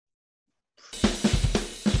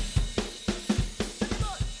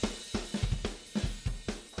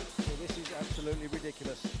absolutely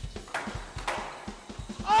ridiculous.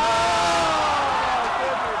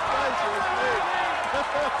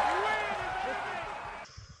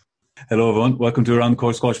 Hello everyone, welcome to Around the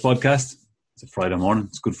Court Squash podcast. It's a Friday morning,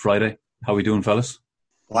 it's Good Friday. How are we doing, fellas?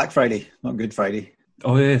 Black Friday, not Good Friday.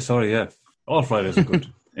 Oh yeah, sorry, yeah. All Fridays are good,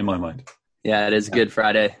 in my mind. Yeah, it is Good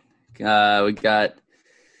Friday. What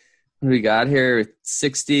do we got here?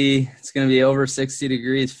 60, it's going to be over 60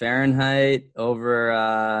 degrees Fahrenheit,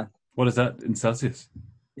 over... What is that in Celsius?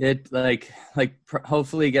 It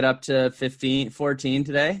hopefully get up to 14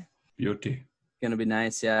 today. Beauty. Gonna be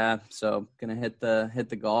nice, yeah. So gonna hit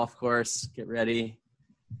the golf course, get ready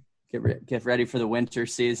for the winter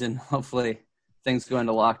season. Hopefully things go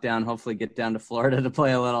into lockdown. Hopefully get down to Florida to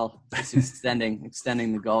play a little, just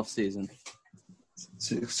extending the golf season.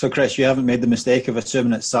 So Chris, you haven't made the mistake of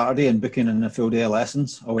assuming it's Saturday and booking in a full day of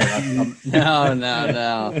lessons? Oh,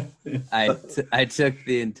 No. I took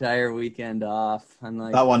the entire weekend off.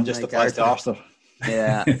 That one just applies to Arthur.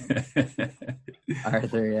 Yeah.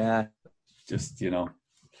 Arthur, yeah. Just,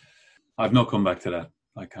 I've not come back to that.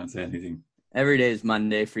 I can't say anything. Every day is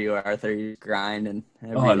Monday for you, Arthur. You grind and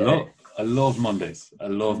every day. I love Mondays.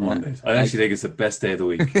 Mondays. I actually think it's the best day of the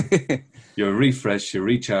week. You're refreshed, you're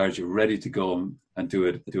recharged, you're ready to go and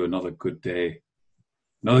do another good day.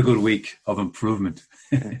 Another good week of improvement.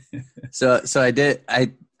 So I did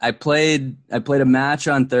I played a match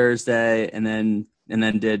on Thursday and then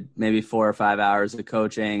did maybe 4 or 5 hours of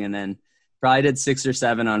coaching, and then probably did 6 or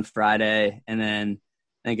 7 on Friday, and then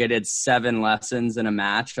I think I did 7 lessons in a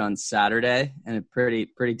match on Saturday, and a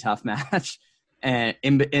pretty tough match. And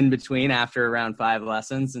in between, after around 5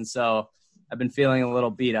 lessons, and so I've been feeling a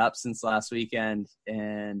little beat up since last weekend.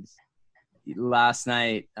 And last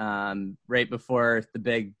night, right before the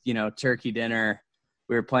big turkey dinner,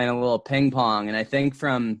 we were playing a little ping pong, and I think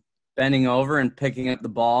from bending over and picking up the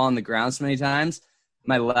ball on the ground so many times,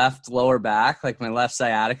 my left lower back, like my left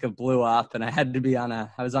sciatica, blew up, and I had to be I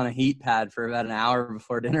was on a heat pad for about an hour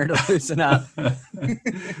before dinner to loosen up.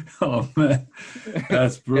 Oh man,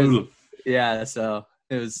 that's brutal. Yeah, so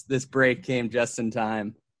this break came just in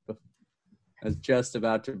time. I was just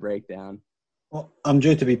about to break down. Well, I'm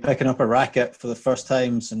due to be picking up a racket for the first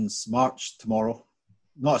time since March tomorrow.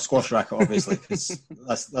 Not a squash racket, obviously, because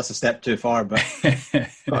that's a step too far, but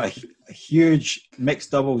got a huge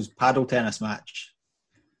mixed doubles paddle tennis match.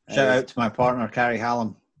 Shout out to my partner, Carrie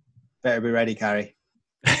Hallam. Better be ready, Carrie.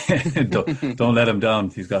 Don't let him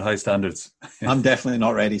down. He's got high standards. I'm definitely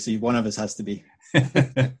not ready, so one of us has to be.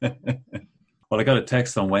 Well, I got a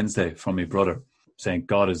text on Wednesday from my brother saying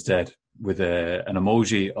God is dead with an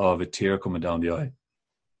emoji of a tear coming down the eye.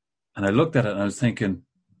 And I looked at it and I was thinking,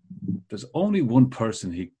 there's only one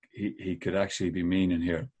person he could actually be meaning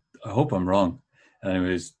here. I hope I'm wrong. And I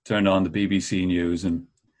was turned on the BBC News, and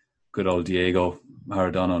good old Diego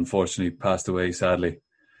Maradona unfortunately passed away, sadly.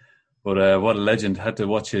 But what a legend. Had to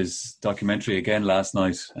watch his documentary again last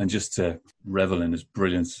night and just to revel in his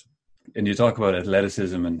brilliance. And you talk about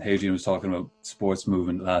athleticism, and Hadrian was talking about sports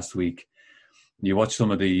movement last week. You watch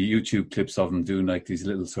some of the YouTube clips of him doing like these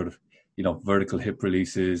little sort of, vertical hip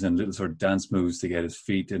releases and little sort of dance moves to get his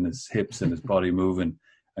feet and his hips and his body moving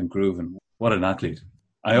and grooving. What an athlete.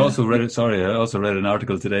 I also read an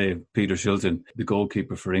article today of Peter Shilton, the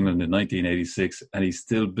goalkeeper for England in 1986, and he's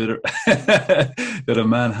still bitter that a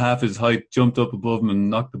man half his height jumped up above him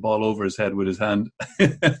and knocked the ball over his head with his hand.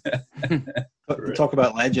 Talk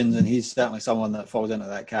about legends, and he's certainly someone that falls into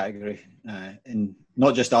that category in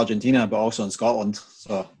not just Argentina, but also in Scotland.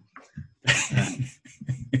 So,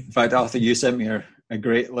 in fact, Arthur, you sent me a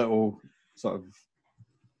great little sort of,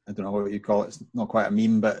 I don't know what you call it, it's not quite a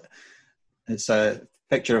meme, but it's a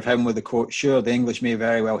picture of him with the quote, "Sure, the English may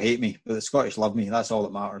very well hate me, but the Scottish love me. That's all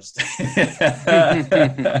that matters."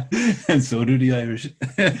 And so do the Irish.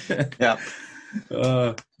 Yeah.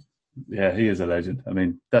 Yeah, he is a legend. I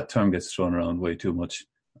mean, that term gets thrown around way too much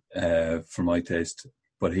for my taste,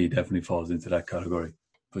 but he definitely falls into that category.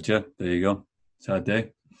 But yeah, there you go. Sad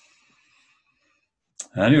day.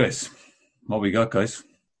 Anyways, what we got, guys?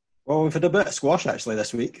 Well, we've had a bit of squash actually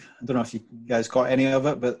this week. I don't know if you guys caught any of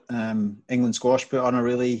it, but England Squash put on a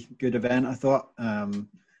really good event, I thought,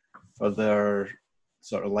 for their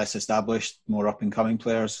sort of less established, more up-and-coming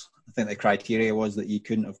players. I think the criteria was that you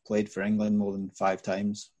couldn't have played for England more than 5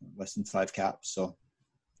 times, less than 5 caps. So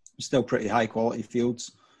still pretty high-quality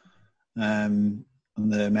fields. On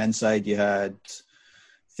the men's side, you had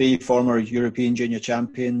 3 former European junior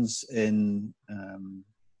champions in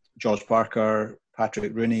George Parker,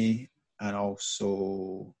 Patrick Rooney, and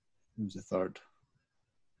also, who was the third?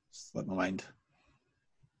 Slipped my mind.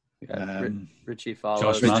 Richie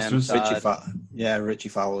Fallows. Josh Masters. Richie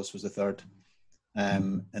Fallows was the third.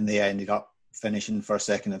 and they ended up finishing first,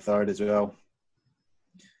 second, and third as well.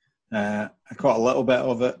 I caught a little bit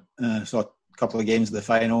of it. Saw a couple of games of the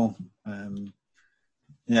final.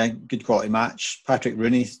 Good quality match. Patrick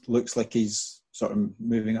Rooney looks like he's sort of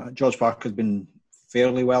moving up. George Parker's been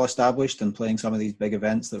fairly well established and playing some of these big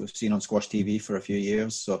events that we've seen on Squash TV for a few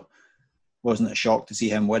years. So wasn't a shock to see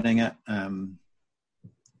him winning it.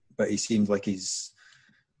 But he seems like he's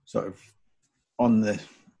sort of on the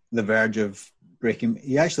verge of breaking.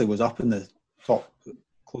 He actually was up in the top,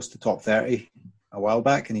 close to top 30 a while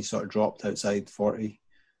back, and he sort of dropped outside 40.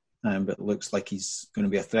 But it looks like he's going to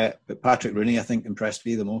be a threat. But Patrick Rooney, I think, impressed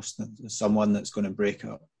me the most. Someone that's going to break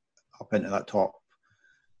up into that top,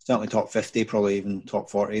 certainly top 50, probably even top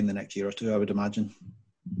 40 in the next year or two, I would imagine.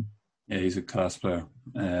 Yeah, he's a class player.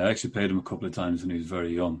 I actually played him a couple of times when he was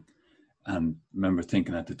very young, and remember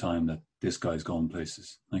thinking at the time that this guy's going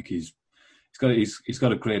places. Like he's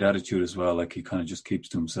got a great attitude as well. Like he kind of just keeps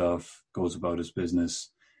to himself, goes about his business,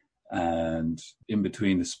 and in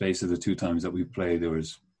between the space of the two times that we played, there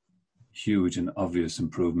was huge and obvious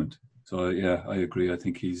improvement. So yeah, I agree. I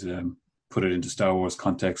think he's put it into Star Wars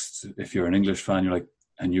context. If you're an English fan, you're like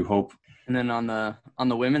A New Hope. And then on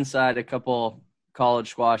the women's side, a couple college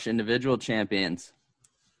squash individual champions.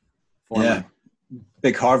 Yeah,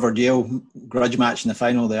 big Harvard Yale grudge match in the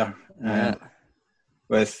final there,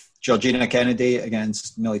 with Georgina Kennedy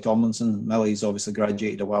against Millie Tomlinson. Millie's obviously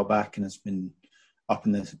graduated a while back and has been up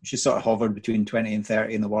in the. She's sort of hovered between 20 and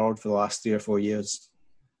 30 in the world for the last 3 or 4 years.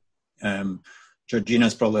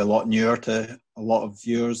 Georgina's probably a lot newer to a lot of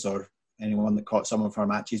viewers, or anyone that caught some of her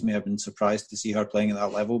matches may have been surprised to see her playing at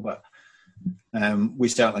that level. But we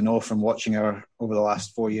certainly know from watching her over the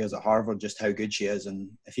last 4 years at Harvard just how good she is. And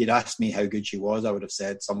if you'd asked me how good she was, I would have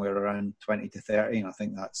said somewhere around 20 to 30. And I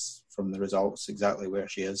think that's, from the results, exactly where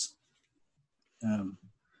she is.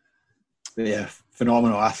 But yeah,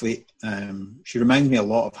 phenomenal athlete. She reminds me a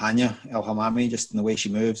lot of Hania El Hammamy, just in the way she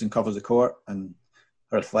moves and covers the court and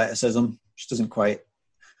her athleticism. She doesn't quite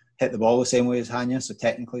hit the ball the same way as Hania, so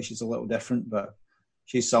technically she's a little different, but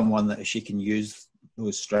she's someone that if she can use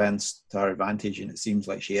those strengths to her advantage, and it seems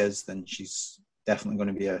like she is, then she's definitely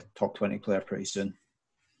going to be a top 20 player pretty soon.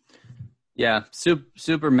 Yeah,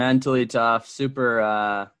 super mentally tough,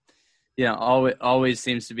 super, always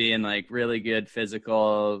seems to be in like really good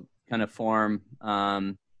physical kind of form.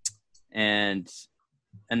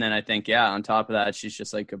 And then I think, on top of that, she's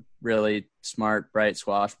just like a really smart, bright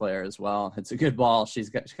squash player as well. It's a good ball. She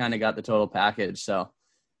kind of got the total package. So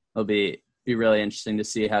it'll be really interesting to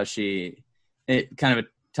see how kind of a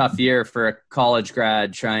tough year for a college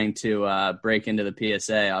grad trying to break into the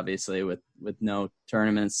PSA, obviously, with no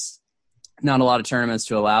tournaments, not a lot of tournaments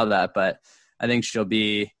to allow that. But I think she'll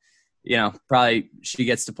be, probably she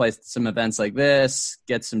gets to play some events like this,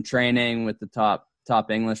 get some training with the top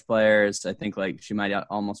English players. I think like she might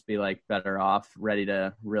almost be like better off, ready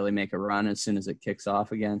to really make a run as soon as it kicks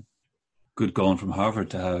off again. Good going from Harvard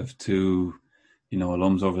to have two,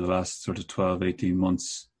 alums over the last sort of 12, 18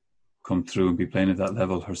 months come through and be playing at that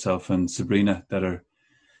level. Herself and Sabrina I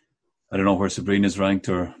don't know where Sabrina's ranked,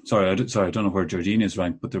 I don't know where Georgina's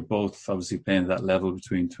ranked, but they're both obviously playing at that level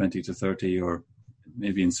between 20 to 30, or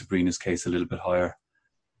maybe in Sabrina's case a little bit higher.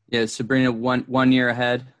 Yeah, Sabrina one year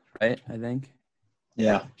ahead, right? I think.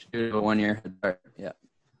 Yeah. She was 1 year. Yeah.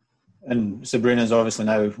 And Sabrina's obviously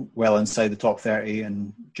now well inside the top 30,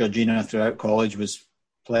 and Georgina throughout college was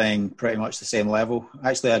playing pretty much the same level.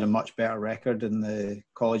 Actually had a much better record in the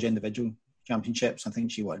college individual championships. I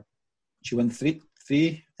think she won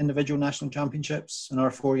three individual national championships in her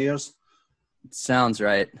 4 years. Sounds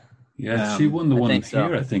right. Yeah, she won the one here,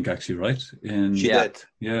 so. I think, actually, right? She did.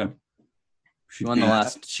 Yeah. She won the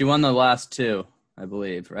last. She won the last two, I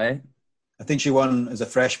believe, right? I think she won as a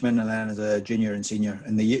freshman and then as a junior and senior.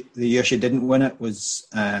 And the year she didn't win it was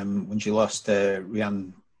when she lost to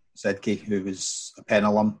Rian Zedke, who was a Penn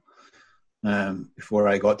alum before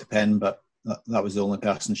I got to Penn. But that was the only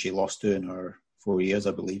person she lost to in her 4 years,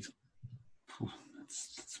 I believe.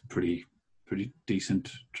 That's a pretty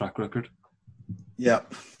decent track record.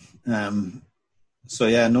 Yep. So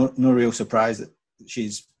yeah, no real surprise that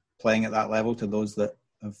she's playing at that level to those that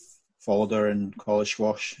have followed her in college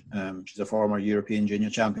squash. She's a former European junior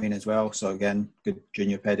champion as well. So again, good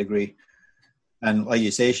junior pedigree. And like you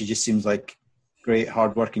say, she just seems like a great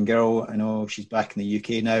hard-working girl. I know she's back in the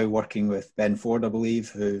UK now working with Ben Ford, I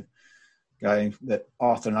believe, guy that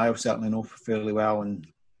Arthur and I certainly know fairly well, and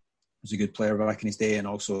was a good player back in his day, and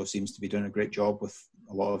also seems to be doing a great job with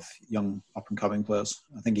a lot of young up-and-coming players.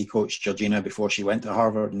 I think he coached Georgina before she went to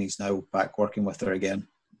Harvard, and he's now back working with her again.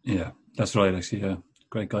 Yeah, that's right, actually, yeah.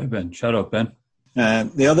 Great guy, Ben. Shout out, Ben.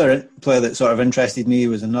 The other player that sort of interested me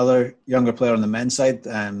was another younger player on the men's side,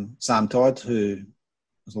 Sam Todd, who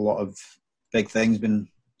there's a lot of big things been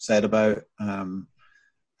said about.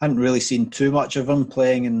 Hadn't really seen too much of him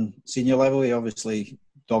playing in senior level. He obviously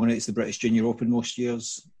dominates the British Junior Open most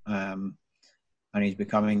years, and he's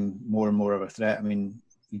becoming more and more of a threat. I mean,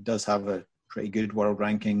 he does have a pretty good world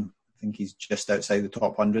ranking. I think he's just outside the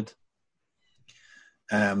top 100.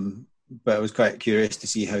 But I was quite curious to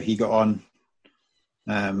see how he got on.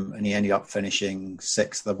 And he ended up finishing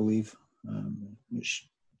 6th, I believe, which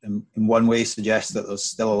in one way suggests that there's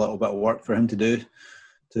still a little bit of work for him to do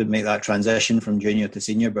to make that transition from junior to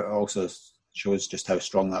senior, but also shows just how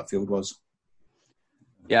strong that field was.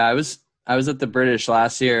 Yeah, I was at the British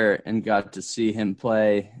last year and got to see him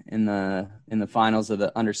play in the finals of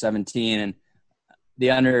the under-17, and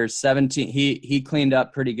the under-17 he cleaned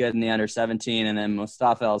up pretty good in the under-17, and then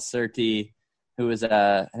Mustafa El Serti, who was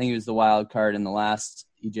I think he was the wild card in the last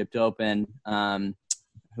Egypt Open,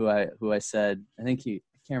 who I said, I can't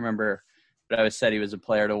remember, but I said he was a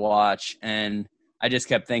player to watch, and I just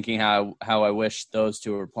kept thinking how I wish those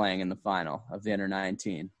two were playing in the final of the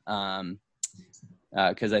under-19,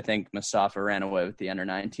 because I think Mustafa ran away with the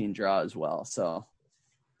under-19 draw as well. So,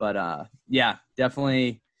 but yeah,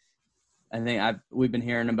 definitely. I think we've been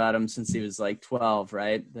hearing about him since he was like 12,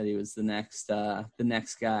 right? That he was the next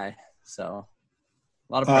guy. So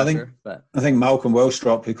a lot of pressure. I think Malcolm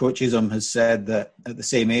Wilstrop, who coaches him, has said that at the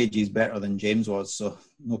same age he's better than James was. So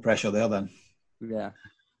no pressure there then. Yeah.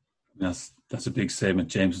 That's a big statement.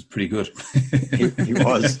 James is pretty good. He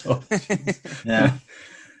was. Yeah.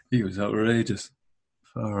 He was outrageous.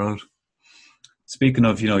 Far out. Speaking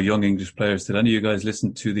of, young English players, did any of you guys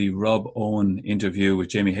listen to the Rob Owen interview with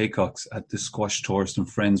Jamie Haycox at the Squash Tourist and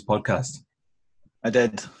Friends podcast? I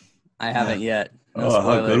did. I haven't yet. No spoilers.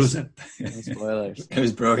 How good was it? No spoilers. It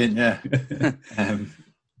was brilliant, yeah.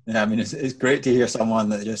 I mean, it's great to hear someone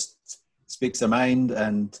that just speaks their mind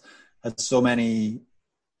and has so many,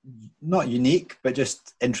 not unique, but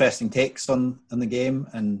just interesting takes on the game,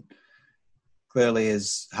 and clearly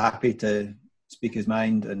is happy to speak his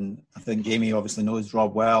mind. And I think Jamie obviously knows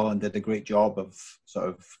Rob well and did a great job of sort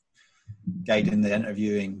of guiding the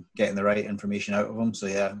interviewing, getting the right information out of him. So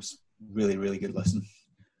yeah, it was really, really good listen.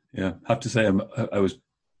 Yeah, I have to say I was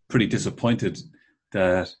pretty disappointed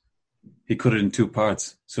that he cut it in 2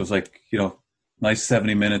 parts. So it's like, nice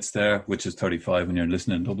 70 minutes there, which is 35 when you're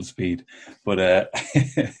listening double speed. But I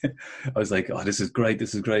was like, oh, this is great.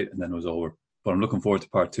 And then it was over. But I'm looking forward to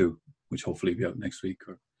part 2, which hopefully will be out next week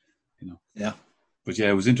or, Yeah. But yeah,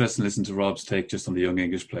 it was interesting to listen to Rob's take just on the young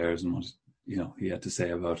English players and what, he had to say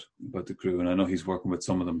about the crew. And I know he's working with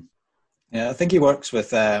some of them. Yeah, I think he works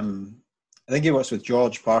with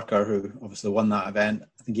George Parker, who obviously won that event.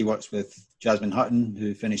 I think he works with Jasmine Hutton,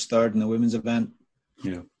 who finished 3rd in the women's event.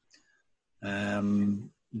 Yeah.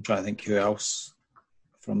 I'm trying to think who else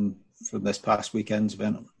from this past weekend's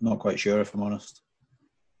event. I'm not quite sure, if I'm honest.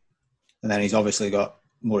 And then he's obviously got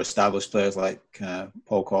more established players like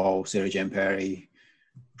Paul Call, Sarah Jane Perry,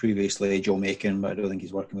 previously Joe Macon, but I don't think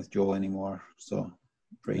he's working with Joe anymore. So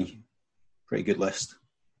pretty good list.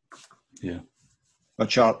 Yeah. But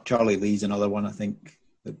Charlie Lee's another one, I think,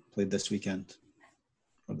 that played this weekend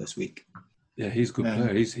or this week. Yeah, he's a good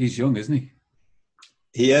player. He's young, isn't he?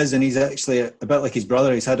 He is, and he's actually a bit like his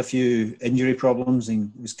brother. He's had a few injury problems. He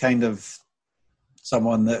was kind of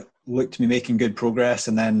someone that looked to be making good progress,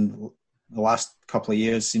 and then the last couple of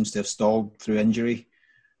years seems to have stalled through injury.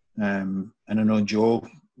 And I know Joe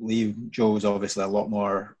was obviously a lot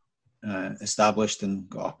more established and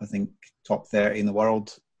got up, I think, top 30 in the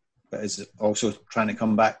world, but is also trying to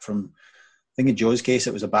come back from, I think in Joe's case,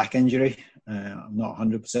 it was a back injury. I'm not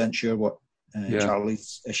 100% sure what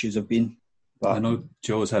Charlie's issues have been. But I know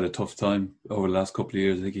Joe's had a tough time over the last couple of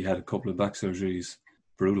years. I think he had a couple of back surgeries.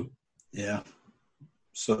 Brutal. Yeah.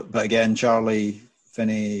 So, but again, Charlie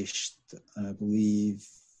finished, I believe,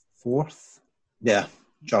 4th. Yeah,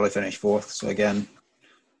 Charlie finished 4th. So again,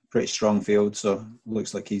 pretty strong field. So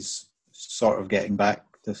looks like he's sort of getting back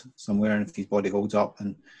to somewhere. And if his body holds up,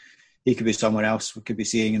 and he could be someone else we could be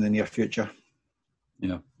seeing in the near future.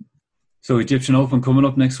 Yeah. So Egyptian Open coming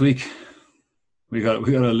up next week. We got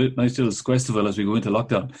a nice little Squestival as we go into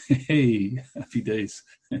lockdown. Hey, happy days.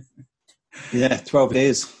 Yeah, 12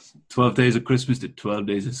 days. 12 days of Christmas to 12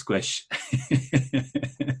 days of Squash.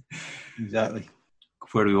 Exactly.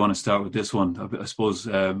 Where do we want to start with this one? I suppose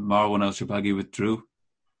Marwan El Shorbagy withdrew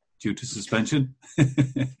due to suspension.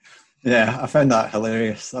 Yeah, I found that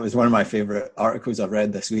hilarious. That was one of my favourite articles I've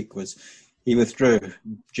read this week, was he withdrew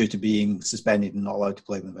due to being suspended and not allowed to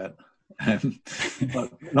play the event.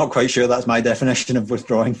 Not quite sure that's my definition of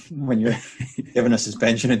withdrawing when you're given a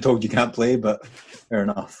suspension and told you can't play, but fair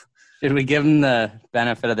enough. Should we give them the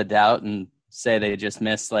benefit of the doubt and say they just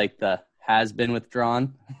missed like the has been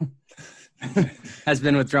withdrawn? Has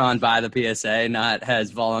been withdrawn by the PSA, not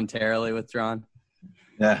has voluntarily withdrawn.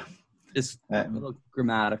 Yeah. Just a little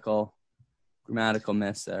grammatical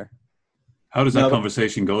miss there. How does that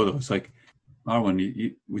conversation go, though? It's like,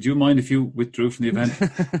 Marwan, would you mind if you withdrew from the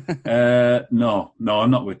event? No,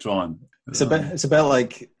 I'm not withdrawing. It's a bit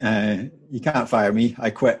like, you can't fire me, I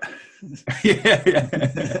quit.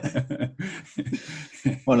 Yeah.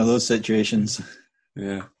 One of those situations.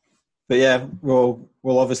 Yeah. But yeah, we'll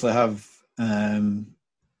obviously have a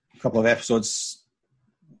couple of episodes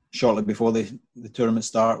shortly before the tournament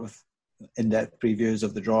start with in-depth previews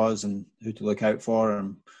of the draws and who to look out for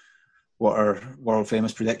and what our world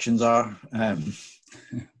famous predictions are.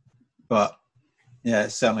 But yeah,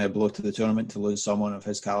 it's certainly a blow to the tournament to lose someone of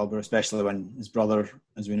his caliber, especially when his brother,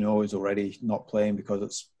 as we know, is already not playing because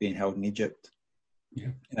it's being held in Egypt.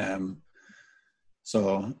 Yeah.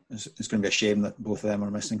 So it's going to be a shame that both of them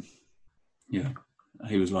are missing. Yeah,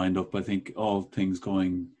 he was lined up. I think all things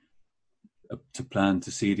going up to plan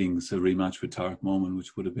to seedings, a rematch with Tarek Momin,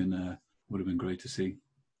 which would have been great to see.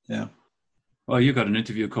 Yeah. Well, you got an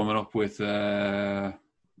interview coming up with Julia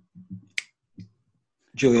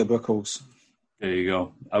Buchholz. There you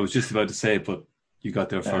go. I was just about to say it, but you got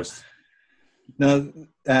there first. No,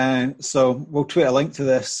 so we'll tweet a link to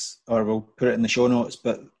this, or we'll put it in the show notes.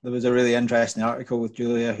 But there was a really interesting article with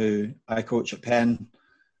Julia, who I coach at Penn,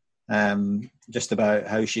 just about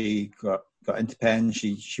how she got into Penn.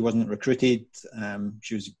 She wasn't recruited.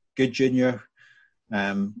 She was a good junior,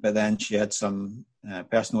 but then she had some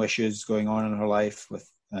personal issues going on in her life with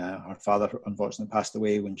her father, unfortunately passed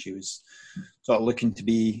away when she was sort of looking to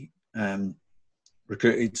be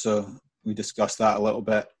recruited. So we discussed that a little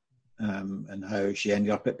bit, and how she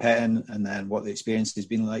ended up at Penn and then what the experience has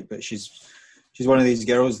been like. But she's one of these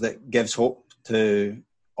girls that gives hope to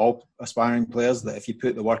all aspiring players that if you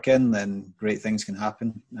put the work in, then great things can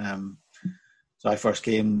happen. So I first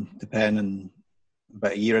came to Penn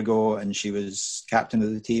about a year ago, and she was captain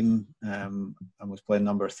of the team and was playing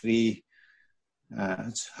number 3.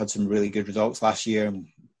 Had some really good results last year and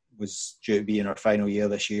was due to be in her final year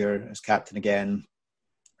this year as captain again.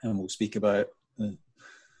 And we'll speak about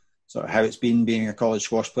sort of how it's been being a college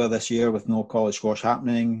squash player this year with no college squash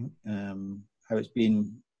happening, how it's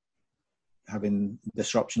been having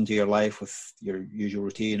disruption to your life with your usual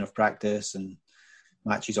routine of practice and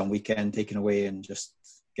matches on weekend taken away, and just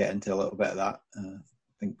get into a little bit of that. I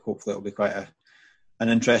think hopefully it'll be quite an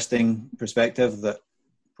interesting perspective that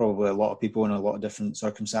probably a lot of people in a lot of different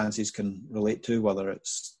circumstances can relate to, whether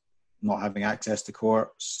it's not having access to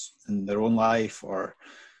courts in their own life or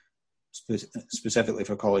specifically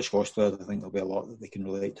for college squash players. I think there'll be a lot that they can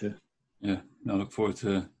relate to. Yeah, I look forward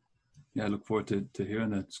to hearing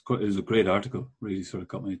that. It was a great article, really sort of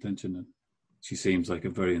caught my attention. And she seems like a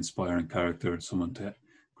very inspiring character,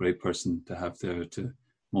 great person to have there to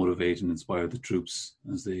motivate and inspire the troops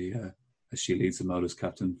as she leads them out as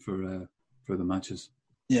captain for the matches.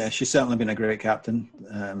 Yeah, she's certainly been a great captain.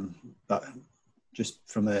 But just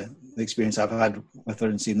from the experience I've had with her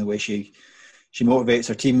and seeing the way she motivates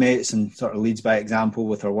her teammates and sort of leads by example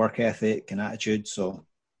with her work ethic and attitude. So,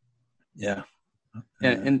 yeah.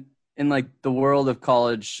 And in like the world of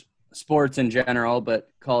college sports in general, but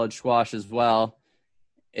college squash as well,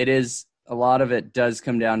 it is a lot of it does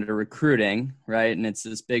come down to recruiting, right? And it's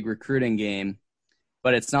this big recruiting game,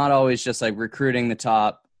 but it's not always just like recruiting the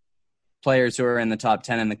top players who are in the top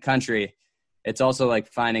 10 in the country. It's also like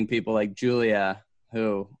finding people like Julia,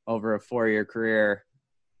 who over a 4-year career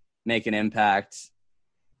make an impact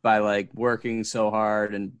by like working so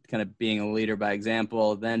hard and kind of being a leader by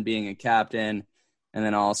example, then being a captain, and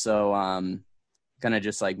then also kind of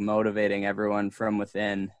just like motivating everyone from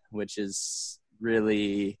within, which is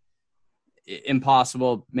really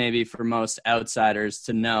impossible maybe for most outsiders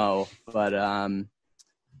to know,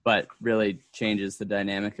 but really changes the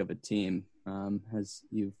dynamic of a team, as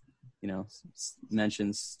you've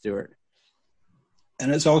mentioned, Stuart.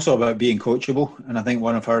 And it's also about being coachable. And I think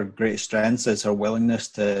one of her great strengths is her willingness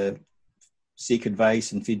to seek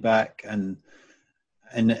advice and feedback and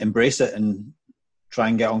embrace it and try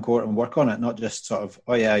and get on court and work on it. Not just sort of,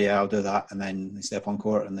 oh yeah, I'll do that. And then they step on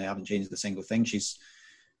court and they haven't changed a single thing. She's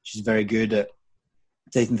very good at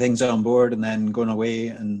taking things on board and then going away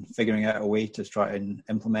and figuring out a way to try and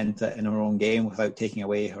implement it in her own game without taking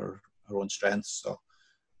away her own strengths. So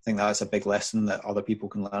I think that's a big lesson that other people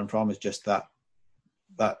can learn from, is just that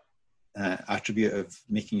attribute of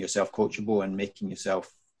making yourself coachable and making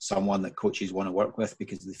yourself someone that coaches want to work with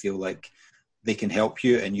because they feel like they can help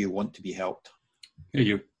you and you want to be helped. Yeah,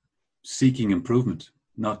 you're seeking improvement,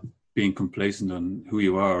 not being complacent on who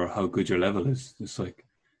you are or how good your level is. It's like,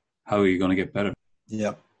 how are you going to get better?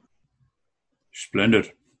 Yeah.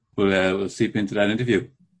 Splendid. We'll seep into that interview.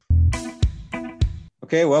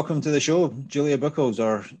 Okay, welcome to the show, Julia Buckles,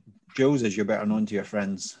 or Jules, as you're better known to your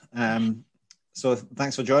friends. So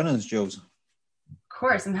thanks for joining us, Jules. Of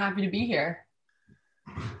course, I'm happy to be here.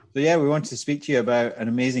 So yeah, we wanted to speak to you about an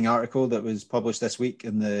amazing article that was published this week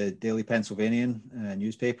in the Daily Pennsylvanian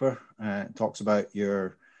newspaper. It talks about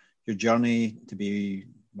your journey to be,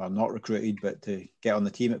 well, not recruited, but to get on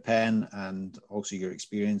the team at Penn, and also your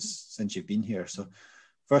experience since you've been here. So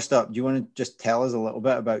first up, do you want to just tell us a little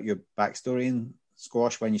bit about your backstory in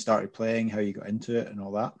squash, when you started playing, how you got into it and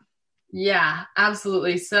all that? Yeah,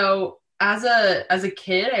 absolutely. So as a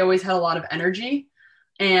kid, I always had a lot of energy,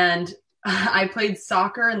 and I played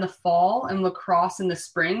soccer in the fall and lacrosse in the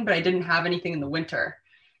spring, but I didn't have anything in the winter.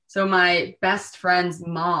 So my best friend's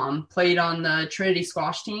mom played on the Trinity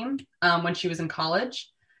squash team when she was in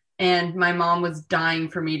college. And my mom was dying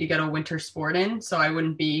for me to get a winter sport in so I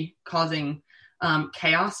wouldn't be causing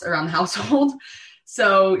chaos around the household.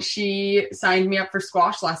 So she signed me up for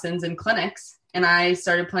squash lessons and clinics. And I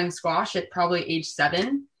started playing squash at probably age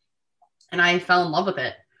 7. And I fell in love with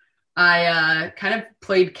it. I kind of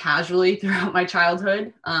played casually throughout my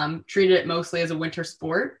childhood, treated it mostly as a winter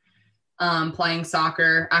sport, playing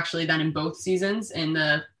soccer actually then in both seasons, in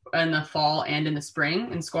the fall and in the spring,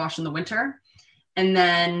 and squash in the winter. And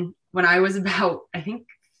then when I was about, I think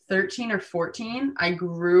 13 or 14, I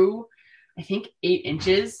grew, I think 8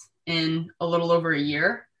 inches in a little over a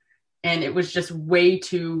year. And it was just way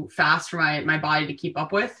too fast for my body to keep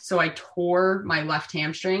up with. So I tore my left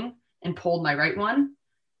hamstring and pulled my right one.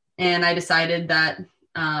 And I decided that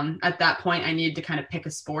at that point, I needed to kind of pick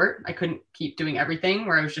a sport. I couldn't keep doing everything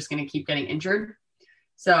where I was just going to keep getting injured.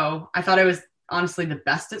 So I thought I was honestly the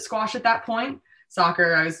best at squash at that point.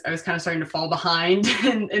 Soccer, I was kind of starting to fall behind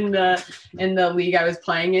in the league I was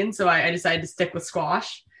playing in. So I decided to stick with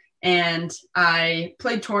squash. And I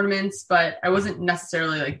played tournaments, but I wasn't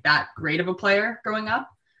necessarily like that great of a player growing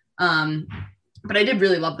up. But I did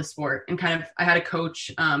really love the sport, and I had a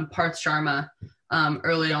coach, Parth Sharma,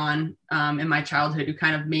 early on in my childhood, who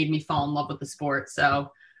kind of made me fall in love with the sport.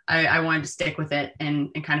 So I wanted to stick with it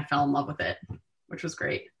and kind of fell in love with it, which was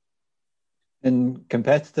great. And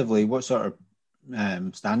competitively, what sort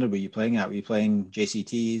of standard were you playing at? Were you playing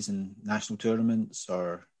JCTs and national tournaments,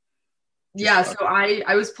 or? Yeah, so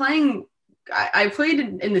I was playing, I played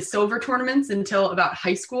in the silver tournaments until about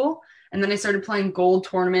high school. And then I started playing gold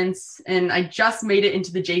tournaments, and I just made it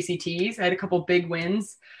into the JCTs. I had a couple big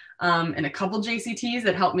wins and a couple JCTs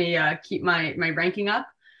that helped me keep my ranking up.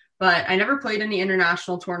 But I never played any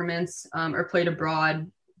international tournaments or played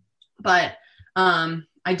abroad. But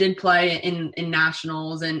I did play in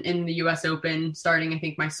nationals and in the US Open starting, I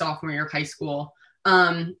think, my sophomore year of high school.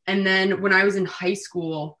 And then when I was in high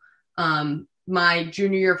school, my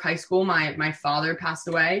junior year of high school, my father passed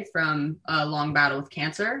away from a long battle with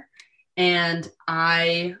cancer. And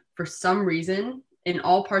I, for some reason, in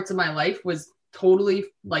all parts of my life, was totally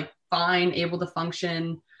like fine, able to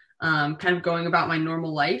function, kind of going about my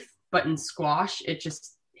normal life. But in squash, it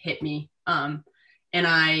just hit me. And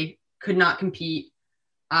I could not compete.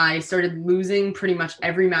 I started losing pretty much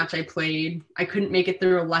every match I played. I couldn't make it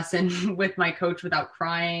through a lesson with my coach without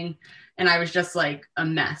crying. And I was just like a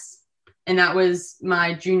mess. And that was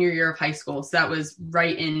my junior year of high school. So that was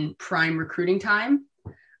right in prime recruiting time.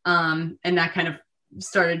 And that kind of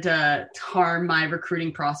started to harm my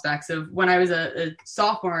recruiting prospects. Of when I was a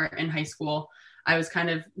sophomore in high school, I was kind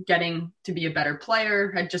of getting to be a better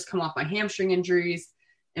player, had just come off my hamstring injuries,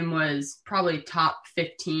 and was probably top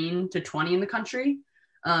 15 to 20 in the country.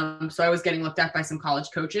 So I was getting looked at by some college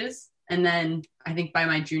coaches. And then I think by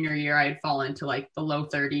my junior year, I had fallen to like the low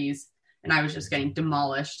 30s, and I was just getting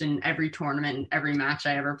demolished in every tournament, every match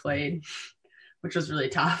I ever played, which was really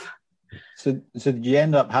tough. So did you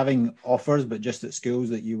end up having offers, but just at schools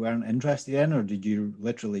that you weren't interested in, or did you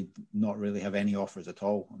literally not really have any offers at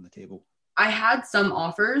all on the table? I had some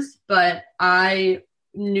offers, but I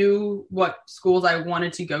knew what schools I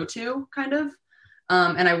wanted to go to, kind of.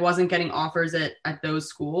 And I wasn't getting offers at those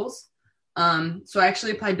schools. So I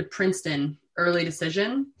actually applied to Princeton early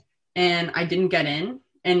decision, and I didn't get in.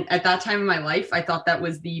 And at that time in my life, I thought that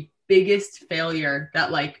was the biggest failure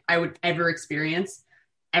that like I would ever experience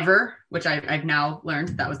ever, which I've now learned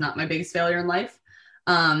that was not my biggest failure in life.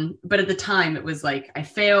 But at the time it was like, I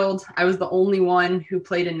failed. I was the only one who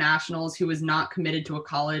played in nationals who was not committed to a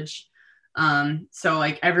college. So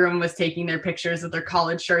like everyone was taking their pictures with their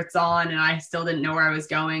college shirts on, and I still didn't know where I was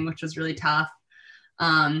going, which was really tough.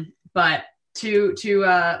 But to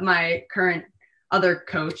my current other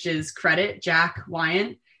coach's credit, Jack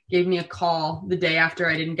Wyant gave me a call the day after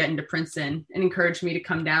I didn't get into Princeton and encouraged me to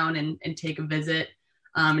come down and take a visit,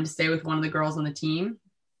 and to stay with one of the girls on the team.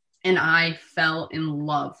 And I fell in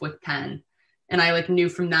love with Penn. And I like knew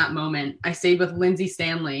from that moment. I stayed with Lindsay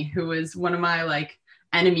Stanley, who was one of my like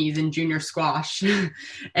enemies in junior squash.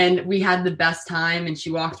 And we had the best time, and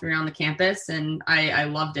she walked me around the campus, and I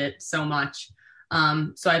loved it so much.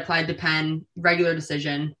 So I applied to Penn, regular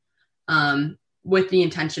decision, with the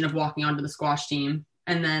intention of walking onto the squash team.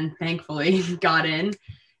 And then thankfully got in,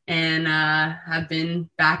 and have been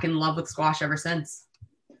back in love with squash ever since.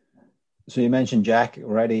 So you mentioned Jack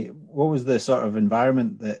already. What was the sort of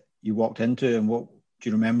environment that you walked into, and what do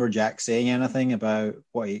you remember Jack saying anything about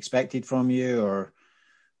what he expected from you, or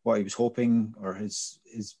what he was hoping, or his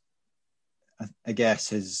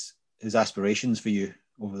aspirations for you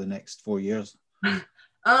over the next 4 years?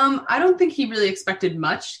 I don't think he really expected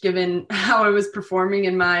much, given how I was performing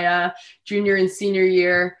in my junior and senior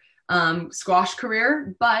year squash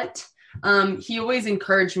career. But he always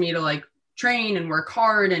encouraged me to like train and work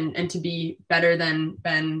hard and to be better than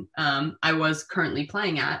I was currently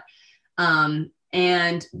playing at.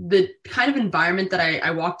 And the kind of environment that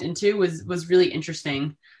I walked into was really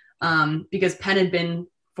interesting, because Penn had been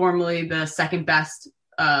formerly the second best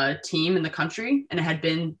team in the country, and it had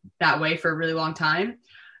been that way for a really long time.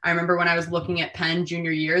 I remember when I was looking at Penn junior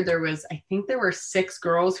year, I think there were 6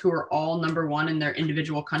 girls who were all number 1 in their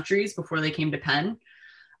individual countries before they came to Penn.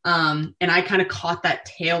 And I kind of caught that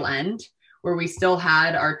tail end where we still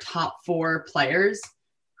had our top 4 players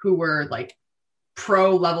who were like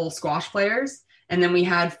pro level squash players. And then we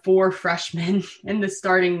had 4 freshmen in the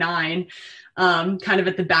starting 9, kind of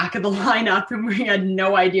at the back of the lineup, and we had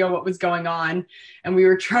no idea what was going on. And we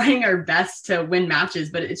were trying our best to win matches,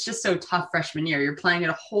 but it's just so tough freshman year. You're playing at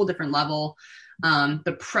a whole different level.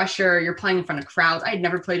 The pressure, you're playing in front of crowds. I had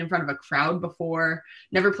never played in front of a crowd before,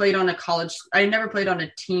 never played on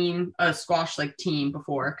a team, a squash like team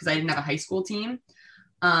before, because I didn't have a high school team.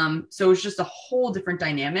 So it was just a whole different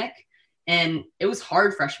dynamic. And it was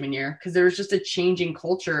hard freshman year because there was just a changing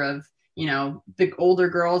culture of, you know, the older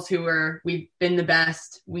girls we've been the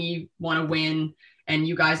best, we want to win. And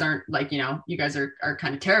you guys aren't like, you know, you guys are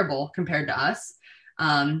kind of terrible compared to us.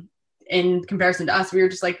 In comparison to us, we were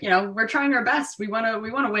just like, you know, we're trying our best. We want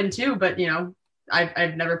to win too. But, you know,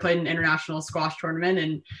 I've never played an international squash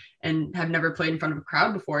tournament and have never played in front of a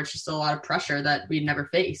crowd before. It's just a lot of pressure that we'd never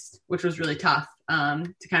faced, which was really tough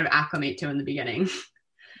to kind of acclimate to in the beginning.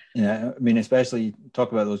 Yeah, I mean, especially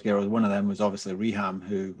talk about those girls. One of them was obviously Reham,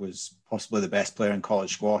 who was possibly the best player in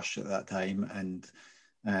college squash at that time,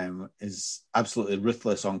 and is absolutely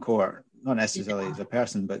ruthless on court. Not necessarily as a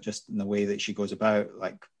person, but just in the way that she goes about,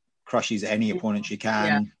 like crushes any opponent she can.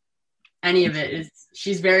 Yeah. Any of it is,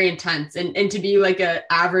 she's very intense. And to be like an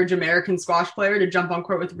average American squash player, to jump on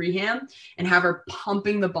court with Reham and have her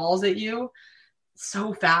pumping the balls at you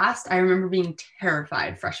so fast. I remember being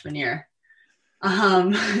terrified freshman year.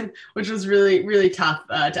 Which was really, really tough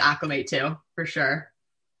to acclimate to, for sure.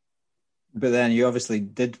 But then you obviously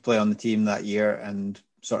did play on the team that year and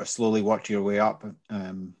sort of slowly worked your way up.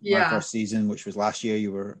 My first season, which was last year,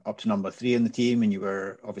 you were up to number 3 in the team, and you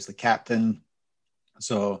were obviously captain.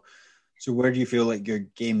 So where do you feel like your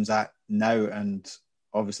game's at now? And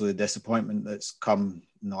obviously the disappointment that's come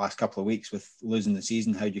in the last couple of weeks with losing the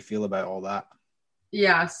season, how do you feel about all that?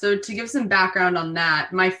 Yeah, so to give some background on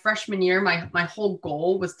that, my freshman year, my whole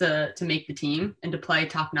goal was to make the team and to play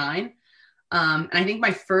top 9. And I think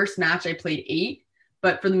my first match I played 8,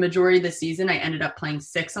 but for the majority of the season, I ended up playing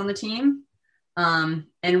 6 on the team. And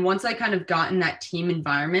once I kind of got in that team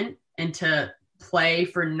environment and to play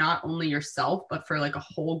for not only yourself, but for like a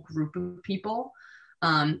whole group of people,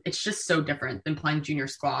 it's just so different than playing junior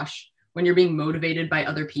squash. When you're being motivated by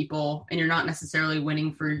other people and you're not necessarily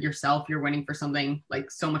winning for yourself, you're winning for something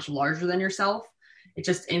like so much larger than yourself. It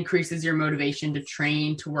just increases your motivation to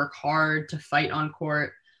train, to work hard, to fight on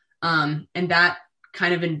court. And that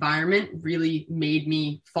kind of environment really made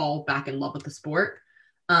me fall back in love with the sport.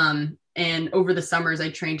 And over the summers, I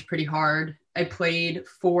trained pretty hard. I played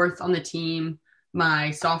 4th on the team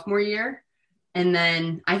my sophomore year. And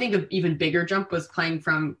then I think an even bigger jump was going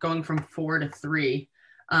from 4 to 3.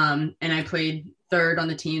 And I played 3rd on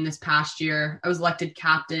the team this past year. I was elected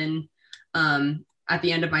captain at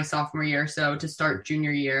the end of my sophomore year, so to start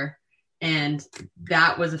junior year. And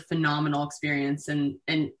that was a phenomenal experience. And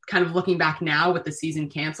kind of looking back now with the season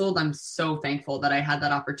canceled, I'm so thankful that I had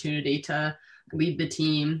that opportunity to lead the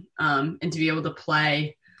team, and to be able to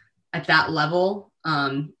play at that level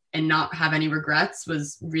and not have any regrets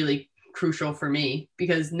was really crucial for me,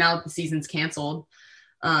 because now that the season's canceled,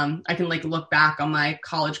 I can like look back on my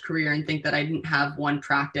college career and think that I didn't have one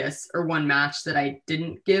practice or one match that I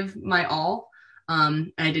didn't give my all.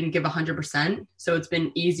 And I didn't give 100%. So it's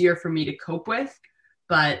been easier for me to cope with,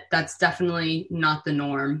 but that's definitely not the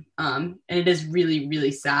norm. And it is really,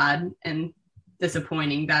 really sad and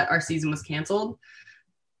disappointing that our season was canceled.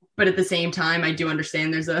 But at the same time, I do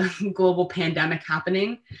understand there's a global pandemic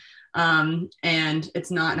happening. And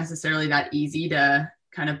it's not necessarily that easy to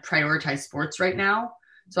kind of prioritize sports right now.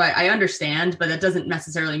 So I understand, but that doesn't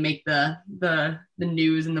necessarily make the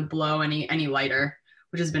news and the blow any lighter,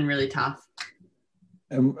 which has been really tough.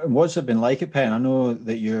 And what's it been like at Penn? I know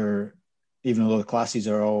that even though the classes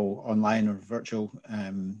are all online or virtual,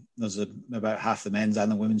 there's about half the men's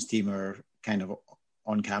and the women's team are kind of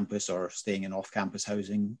on campus or staying in off-campus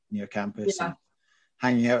housing near campus, and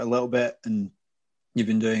hanging out a little bit. And you've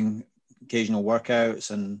been doing occasional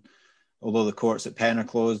workouts, and although the courts at Penn are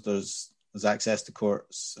closed, there's access to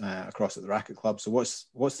courts across at the racket club. So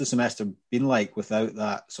what's the semester been like without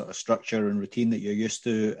that sort of structure and routine that you're used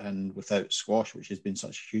to, and without squash, which has been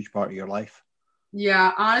such a huge part of your life?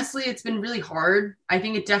 Yeah, honestly, it's been really hard. I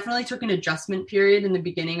think it definitely took an adjustment period in the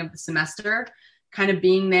beginning of the semester, kind of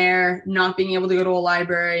being there, not being able to go to a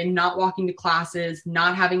library, not walking to classes,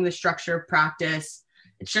 not having the structure of practice.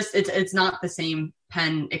 It's not the same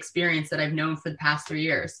Penn experience that I've known for the past 3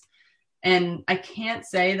 years. And I can't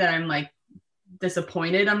say that I'm like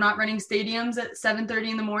disappointed I'm not running stadiums at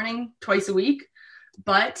 7:30 in the morning twice a week,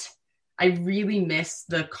 but I really miss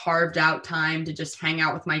the carved out time to just hang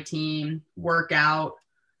out with my team, work out,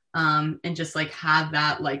 and just like have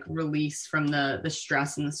that like release from the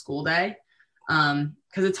stress in the school day. Cause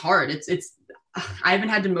it's hard. I haven't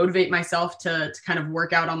had to motivate myself to kind of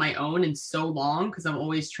work out on my own in so long, because I'm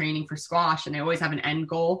always training for squash and I always have an end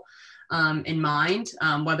goal in mind,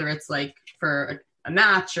 whether it's like for a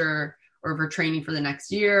match or for training for the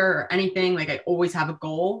next year or anything. Like I always have a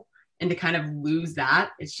goal, and to kind of lose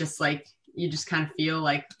that, it's just like, you just kind of feel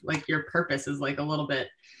like your purpose is like a little bit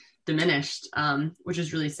diminished, which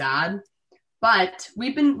is really sad. But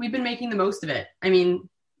we've been making the most of it. I mean,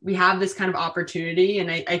 we have this kind of opportunity, and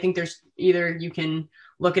I think there's either you can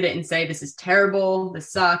look at it and say, this is terrible,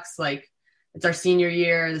 this sucks, like it's our senior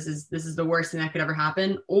year, this is the worst thing that could ever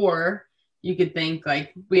happen. Or you could think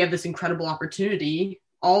like, we have this incredible opportunity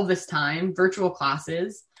all this time, virtual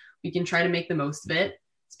classes, we can try to make the most of it,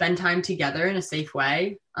 spend time together in a safe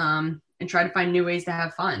way, and try to find new ways to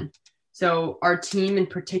have fun. So our team in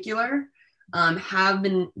particular,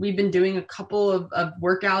 we've been doing a couple of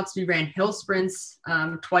workouts. We ran hill sprints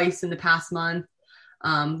twice in the past month.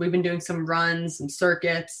 We've been doing some runs, some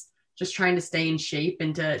circuits, just trying to stay in shape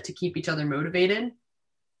and to keep each other motivated.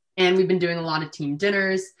 And we've been doing a lot of team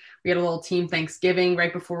dinners. We had a little team Thanksgiving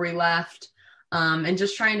right before we left, and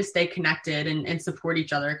just trying to stay connected and support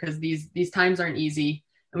each other, because these times aren't easy,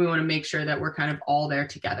 and we want to make sure that we're kind of all there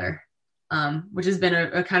together, which has been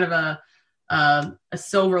a kind of a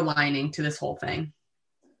silver lining to this whole thing.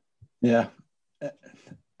 Yeah.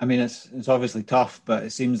 I mean, it's obviously tough, but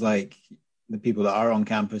it seems like the people that are on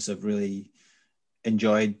campus have really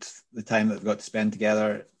enjoyed the time that they've got to spend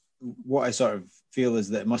together. What I sort of feel is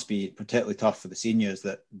that it must be particularly tough for the seniors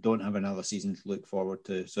that don't have another season to look forward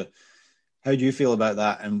to. So how do you feel about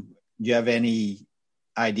that? And do you have any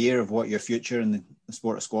idea of what your future in the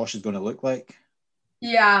sport of squash is going to look like?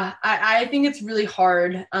 Yeah, I think it's really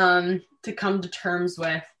hard to come to terms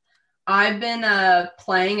with. I've been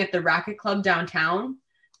playing at the racket club downtown,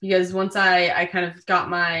 because once I kind of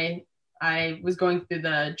I was going through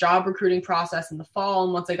the job recruiting process in the fall,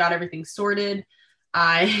 and once I got everything sorted,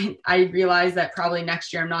 I realized that probably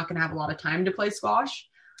next year I'm not going to have a lot of time to play squash.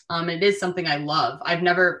 It is something I love.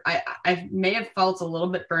 I may have felt a little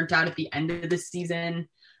bit burnt out at the end of the season,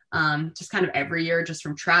 just kind of every year, just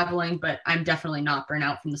from traveling, but I'm definitely not burnt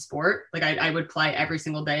out from the sport. Like I would play every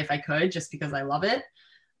single day if I could, just because I love it.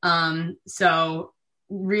 So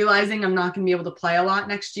realizing I'm not going to be able to play a lot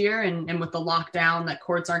next year, and with the lockdown that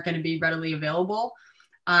courts aren't going to be readily available,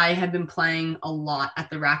 I have been playing a lot at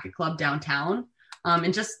the racket club downtown,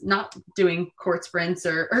 and just not doing court sprints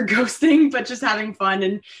or ghosting, but just having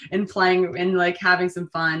fun and playing and like having some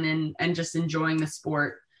fun and just enjoying the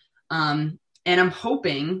sport. And I'm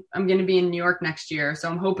hoping I'm going to be in New York next year. So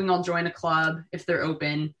I'm hoping I'll join a club if they're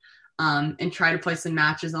open, and try to play some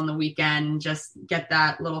matches on the weekend and just get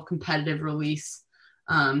that little competitive release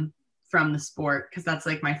from the sport. Cause that's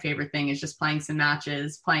like my favorite thing, is just playing some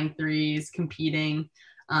matches, playing threes, competing.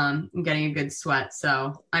 and getting a good sweat.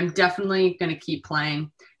 So I'm definitely going to keep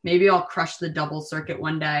playing. Maybe I'll crush the doubles circuit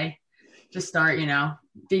one day. Just start,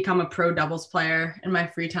 become a pro doubles player in my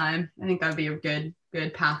free time. I think that'd be a good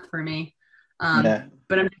path for me. But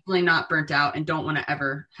I'm definitely not burnt out and don't want to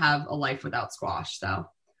ever have a life without squash. So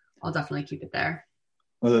I'll definitely keep it there.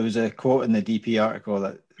 Well, there was a quote in the DP article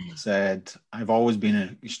that said, "I've always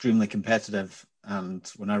been extremely competitive." And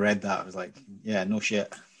when I read that, I was like, yeah, no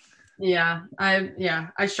shit. Yeah,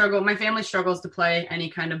 I struggle. My family struggles to play any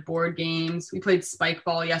kind of board games. We played spike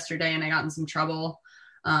ball yesterday and I got in some trouble.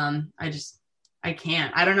 I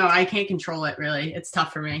can't. I don't know. I can't control it really. It's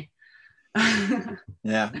tough for me.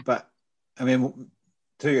 Yeah, but I mean,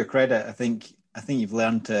 to your credit, I think you've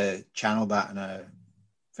learned to channel that in a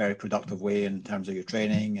very productive way in terms of your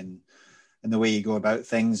training and the way you go about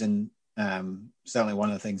things. And certainly one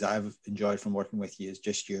of the things that I've enjoyed from working with you is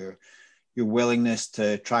just your willingness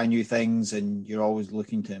to try new things, and you're always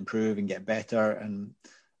looking to improve and get better. And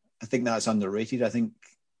I think that's underrated. I think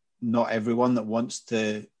not everyone that wants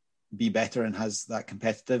to be better and has that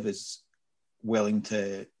competitive is willing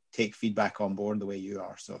to take feedback on board the way you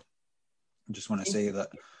are. So I just want to say that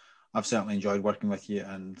I've certainly enjoyed working with you,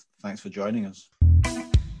 and thanks for joining us.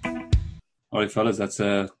 All right, fellas, it's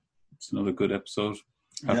another good episode.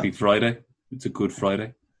 Happy Friday. It's a good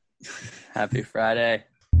Friday. Happy Friday.